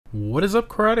What is up,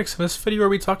 car addicts? In this video, we'll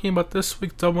be talking about this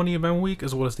week's Double Money event week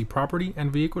as well as the property and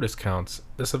vehicle discounts.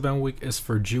 This event week is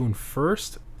for June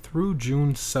 1st through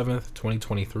June 7th,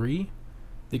 2023.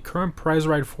 The current prize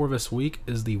ride for this week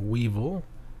is the Weevil.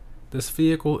 This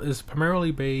vehicle is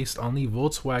primarily based on the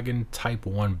Volkswagen Type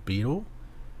 1 Beetle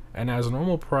and has a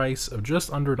normal price of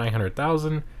just under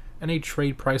 $900,000 and a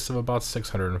trade price of about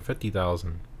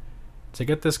 $650,000. To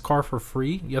get this car for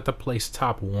free, you have to place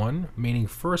top 1, meaning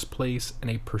first place in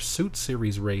a Pursuit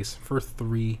Series race for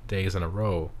 3 days in a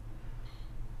row.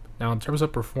 Now in terms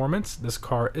of performance, this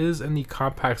car is in the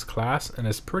compacts class and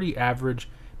is pretty average,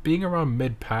 being around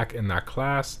mid-pack in that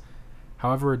class.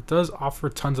 However, it does offer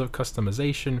tons of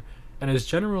customization and is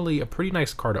generally a pretty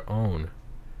nice car to own.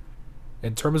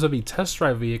 In terms of the test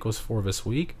drive vehicles for this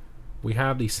week, we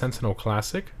have the Sentinel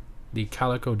Classic, the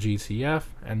Calico GTF,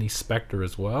 and the Spectre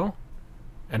as well.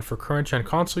 And for current gen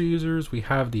console users, we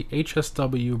have the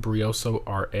HSW Brioso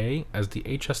RA as the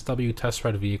HSW test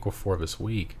ride vehicle for this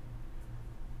week.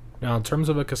 Now in terms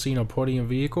of a casino podium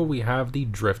vehicle, we have the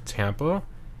Drift Tampa.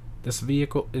 This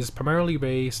vehicle is primarily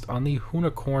based on the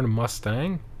Unicorn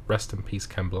Mustang, rest in peace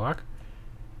Ken Block.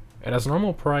 It has a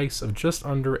normal price of just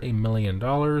under $1 million,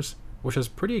 which is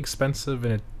pretty expensive,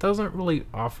 and it doesn't really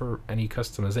offer any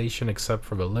customization except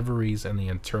for the liveries and the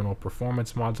internal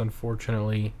performance mods,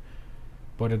 unfortunately.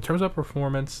 But in terms of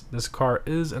performance, this car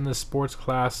is in the sports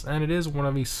class and it is one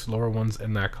of the slower ones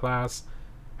in that class.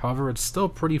 However, it's still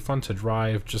pretty fun to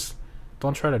drive. Just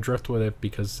don't try to drift with it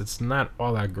because it's not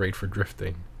all that great for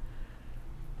drifting.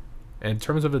 In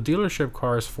terms of the dealership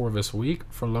cars for this week,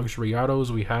 for luxury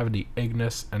autos we have the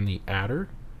Ignis and the Adder.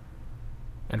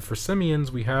 And for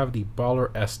Simeons we have the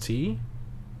Baller ST,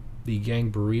 the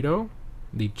Gang Burrito,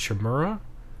 the Chimera,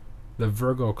 the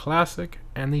Virgo Classic,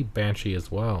 and the Banshee as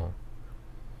well.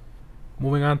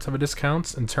 Moving on to the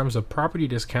discounts, in terms of property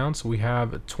discounts, we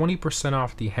have 20%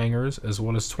 off the hangars as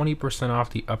well as 20% off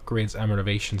the upgrades and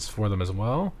renovations for them as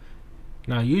well.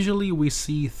 Now usually we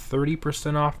see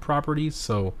 30% off properties,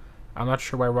 so I'm not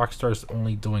sure why Rockstar is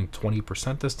only doing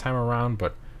 20% this time around,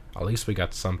 but at least we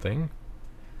got something.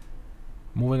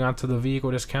 Moving on to the vehicle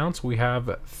discounts, we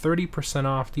have 30%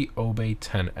 off the Obey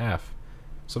 10F.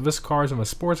 So this car is in the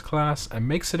sports class and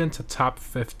makes it into top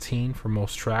 15 for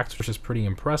most tracks, which is pretty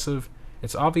impressive.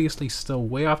 It's obviously still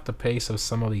way off the pace of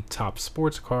some of the top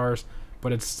sports cars,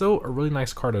 but it's still a really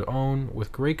nice car to own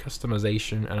with great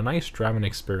customization and a nice driving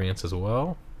experience as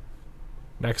well.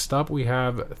 Next up, we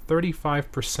have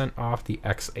 35% off the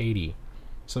X80.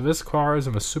 So this car is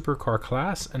in the supercar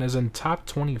class and is in top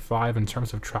 25 in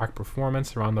terms of track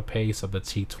performance, around the pace of the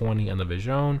T20 and the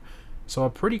Vision. So a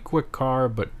pretty quick car,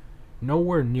 but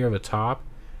nowhere near the top.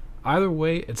 Either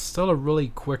way, it's still a really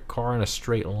quick car in a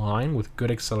straight line with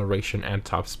good acceleration and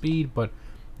top speed, but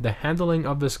the handling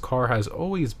of this car has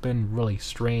always been really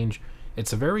strange.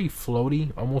 It's very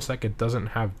floaty, almost like it doesn't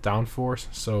have downforce,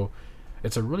 so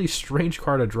it's a really strange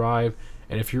car to drive.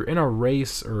 And if you're in a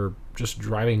race or just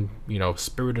driving,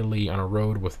 spiritedly on a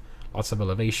road with lots of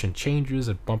elevation changes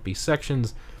and bumpy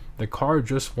sections, the car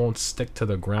just won't stick to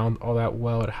the ground all that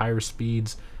well at higher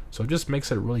speeds, so it just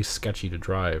makes it really sketchy to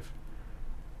drive.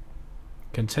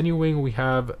 Continuing, we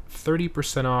have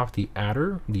 30% off the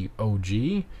Adder, the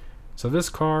OG. So this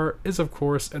car is of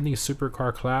course in the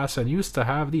supercar class and used to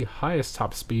have the highest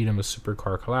top speed in the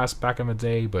supercar class back in the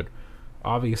day, but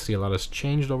obviously a lot has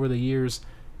changed over the years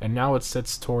and now it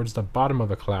sits towards the bottom of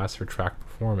the class for track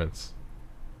performance.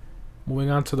 Moving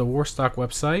on to the Warstock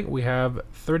website, we have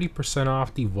 30%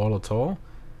 off the Volatile,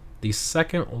 the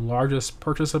second largest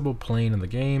purchasable plane in the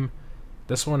game.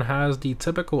 This one has the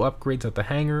typical upgrades at the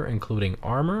hangar, including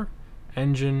armor,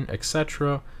 engine,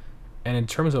 etc. And in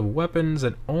terms of weapons,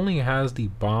 it only has the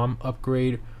bomb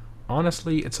upgrade.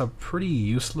 Honestly, it's a pretty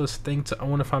useless thing to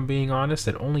own if I'm being honest.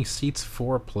 It only seats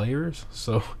 4 players,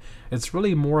 so it's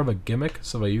really more of a gimmick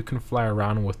so that you can fly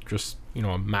around with just,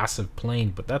 a massive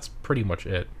plane, but that's pretty much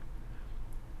it.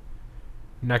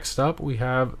 Next up, we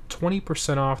have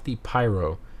 20% off the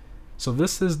Pyro. So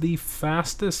this is the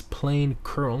fastest plane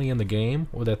currently in the game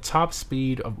with a top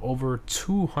speed of over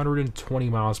 220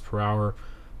 miles per hour.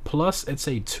 Plus it's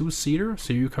a 2-seater,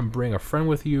 so you can bring a friend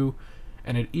with you,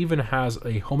 and it even has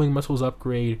a homing missiles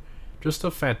upgrade. Just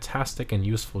a fantastic and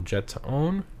useful jet to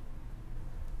own.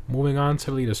 Moving on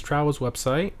to the latest Travels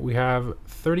website, we have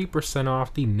 30%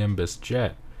 off the Nimbus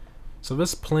Jet. So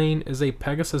this plane is a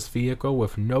Pegasus vehicle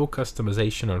with no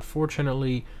customization,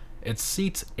 unfortunately. It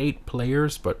seats 8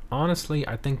 players, but honestly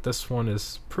I think this one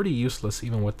is pretty useless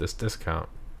even with this discount.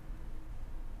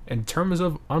 In terms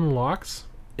of unlocks,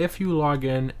 if you log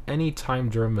in any time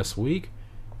during this week,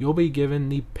 you'll be given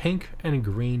the pink and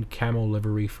green camo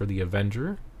livery for the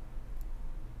Avenger.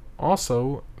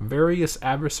 Also, various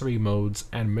adversary modes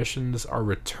and missions are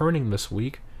returning this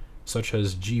week, such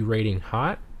as G rating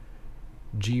hot,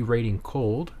 G rating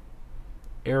cold,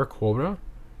 air quota,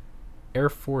 Air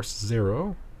Force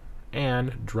Zero,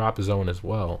 and drop zone as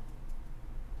well.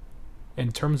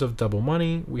 In terms of double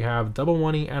money, we have double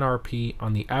money NRP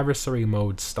on the adversary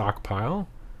mode stockpile,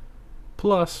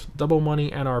 plus double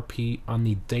money NRP on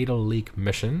the data leak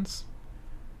missions,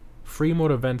 free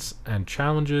mode events and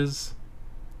challenges,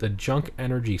 the junk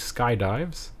energy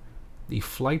skydives, the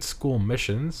flight school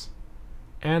missions,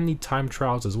 and the time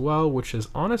trials as well, which is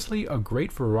honestly a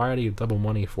great variety of double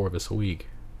money for this week.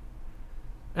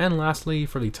 And lastly,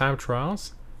 for the time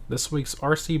trials, this week's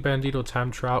RC Bandito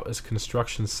time trial is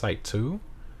Construction Site 2.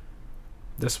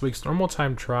 This week's normal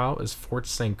time trial is Fort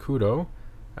Sankudo.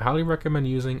 I highly recommend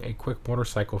using a quick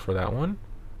motorcycle for that one.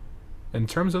 In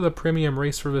terms of the premium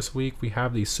race for this week, we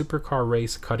have the Supercar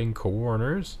Race Cutting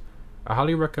Coroners. I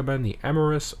highly recommend the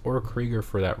Emerus or Krieger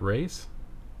for that race.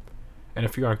 And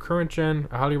if you're on current gen,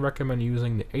 I highly recommend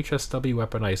using the HSW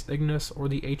Weaponized Ignis or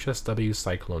the HSW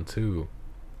Cyclone 2.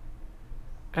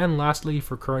 And lastly,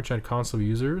 for current gen console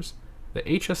users, the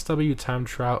HSW time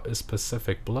trial is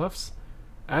Pacific Bluffs.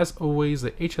 As always,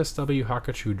 the HSW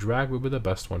Hakachu Drag will be the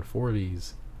best one for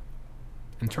these.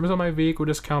 In terms of my vehicle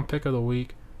discount pick of the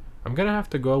week, I'm going to have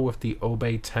to go with the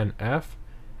Obey 10F.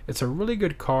 It's a really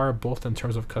good car both in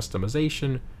terms of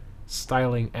customization,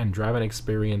 styling, and driving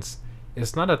experience.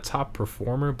 It's not a top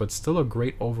performer, but still a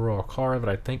great overall car that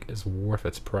I think is worth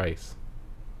its price.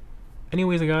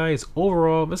 Anyways guys,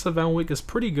 overall this event week is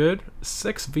pretty good.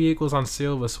 6 vehicles on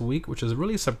sale this week, which is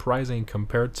really surprising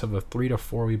compared to the 3 to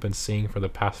 4 we've been seeing for the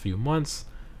past few months.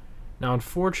 Now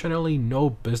unfortunately no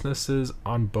businesses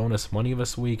on bonus money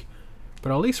this week,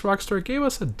 but at least Rockstar gave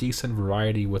us a decent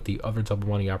variety with the other double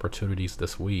money opportunities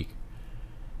this week.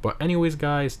 But anyways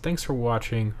guys, thanks for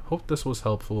watching, hope this was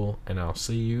helpful, and I'll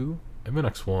see you in the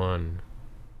next one.